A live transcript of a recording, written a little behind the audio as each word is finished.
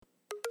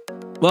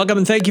Welcome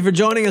and thank you for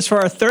joining us for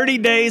our 30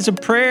 Days of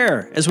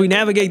Prayer. As we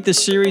navigate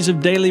this series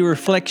of daily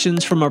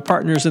reflections from our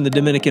partners in the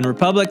Dominican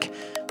Republic,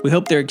 we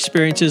hope their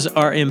experiences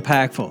are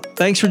impactful.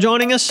 Thanks for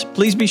joining us.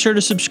 Please be sure to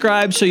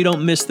subscribe so you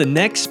don't miss the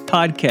next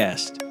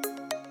podcast.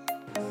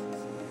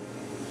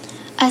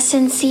 A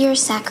Sincere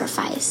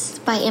Sacrifice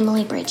by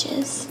Emily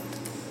Bridges.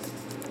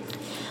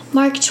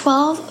 Mark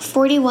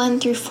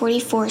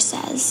 12:41-44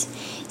 says,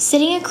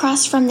 "Sitting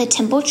across from the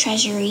temple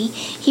treasury,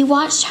 he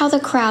watched how the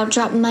crowd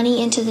dropped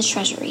money into the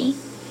treasury.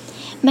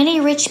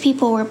 Many rich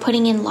people were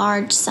putting in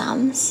large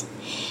sums.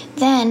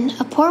 Then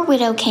a poor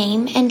widow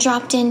came and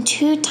dropped in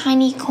 2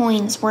 tiny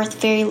coins worth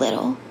very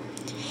little.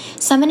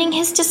 Summoning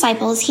his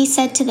disciples, he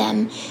said to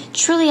them,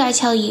 'Truly I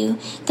tell you,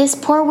 this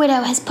poor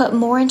widow has put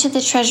more into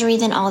the treasury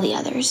than all the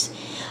others.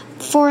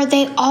 For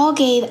they all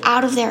gave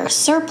out of their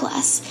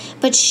surplus,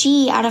 but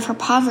she, out of her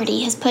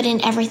poverty, has put in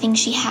everything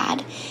she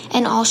had,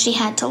 and all she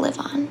had to live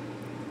on.'"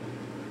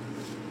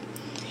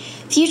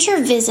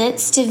 Future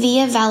visits to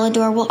Via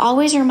Valador will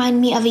always remind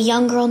me of a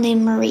young girl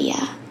named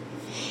Maria.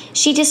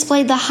 She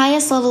displayed the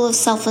highest level of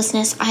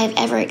selflessness I have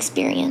ever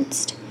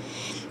experienced.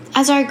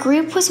 As our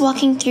group was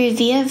walking through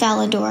Via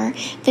Valador,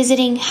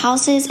 visiting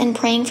houses and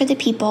praying for the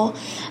people,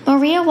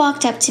 Maria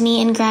walked up to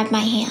me and grabbed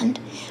my hand.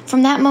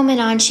 From that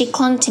moment on, she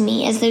clung to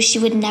me as though she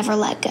would never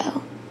let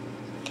go.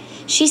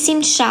 She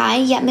seemed shy,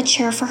 yet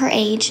mature for her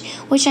age,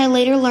 which I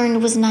later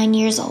learned was 9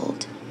 years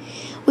old.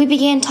 We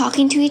began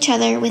talking to each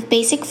other with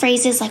basic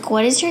phrases like,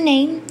 "What is your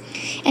name?"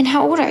 and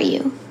 "How old are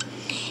you?"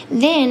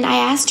 Then I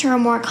asked her a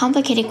more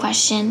complicated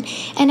question,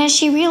 and as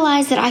she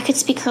realized that I could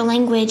speak her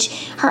language,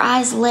 her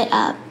eyes lit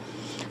up.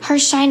 Her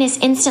shyness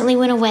instantly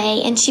went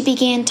away, and she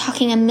began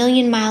talking a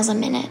million miles a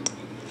minute.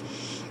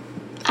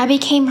 I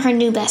became her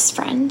new best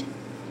friend.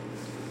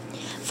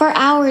 For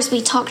hours we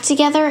talked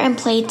together and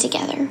played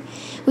together.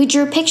 We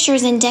drew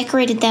pictures and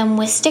decorated them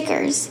with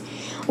stickers.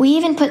 We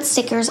even put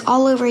stickers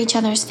all over each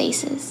other's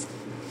faces.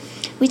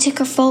 We took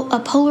a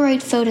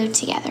Polaroid photo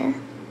together.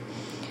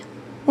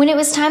 When it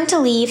was time to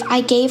leave,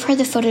 I gave her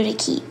the photo to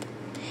keep.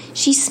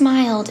 She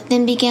smiled,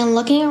 then began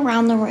looking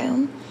around the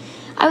room.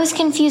 I was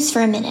confused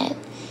for a minute,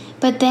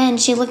 but then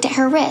she looked at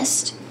her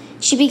wrist.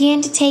 She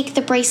began to take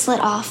the bracelet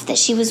off that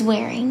she was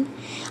wearing.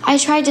 I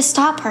tried to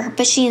stop her,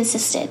 but she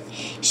insisted.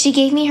 She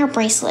gave me her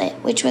bracelet,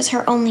 which was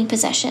her only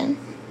possession.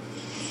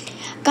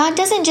 God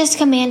doesn't just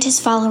command his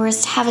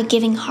followers to have a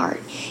giving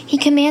heart. He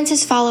commands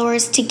his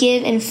followers to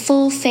give in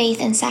full faith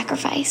and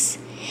sacrifice.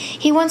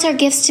 He wants our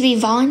gifts to be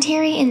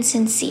voluntary and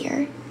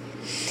sincere.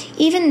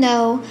 Even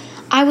though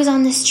I was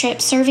on this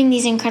trip serving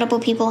these incredible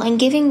people and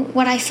giving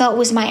what I felt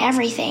was my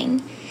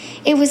everything,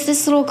 it was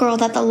this little girl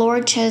that the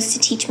Lord chose to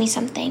teach me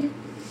something.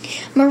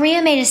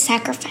 Maria made a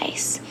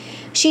sacrifice.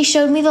 She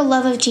showed me the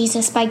love of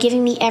Jesus by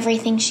giving me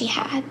everything she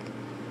had.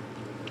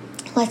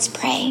 Let's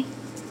pray.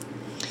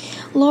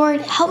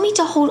 Lord, help me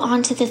to hold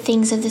on to the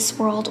things of this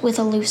world with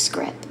a loose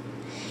grip.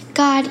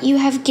 God, you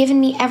have given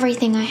me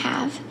everything I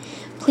have.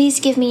 Please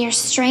give me your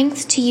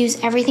strength to use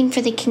everything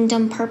for the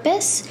kingdom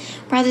purpose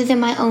rather than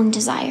my own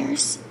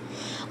desires.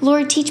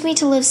 Lord, teach me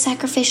to live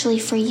sacrificially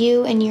for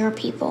you and your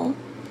people.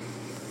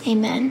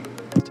 Amen.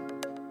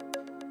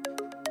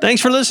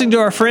 Thanks for listening to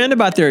our friend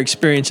about their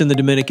experience in the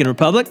Dominican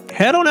Republic.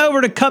 Head on over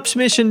to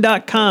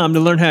cupsmission.com to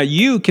learn how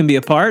you can be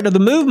a part of the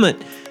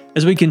movement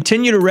as we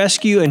continue to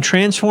rescue and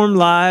transform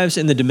lives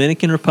in the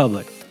Dominican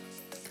Republic.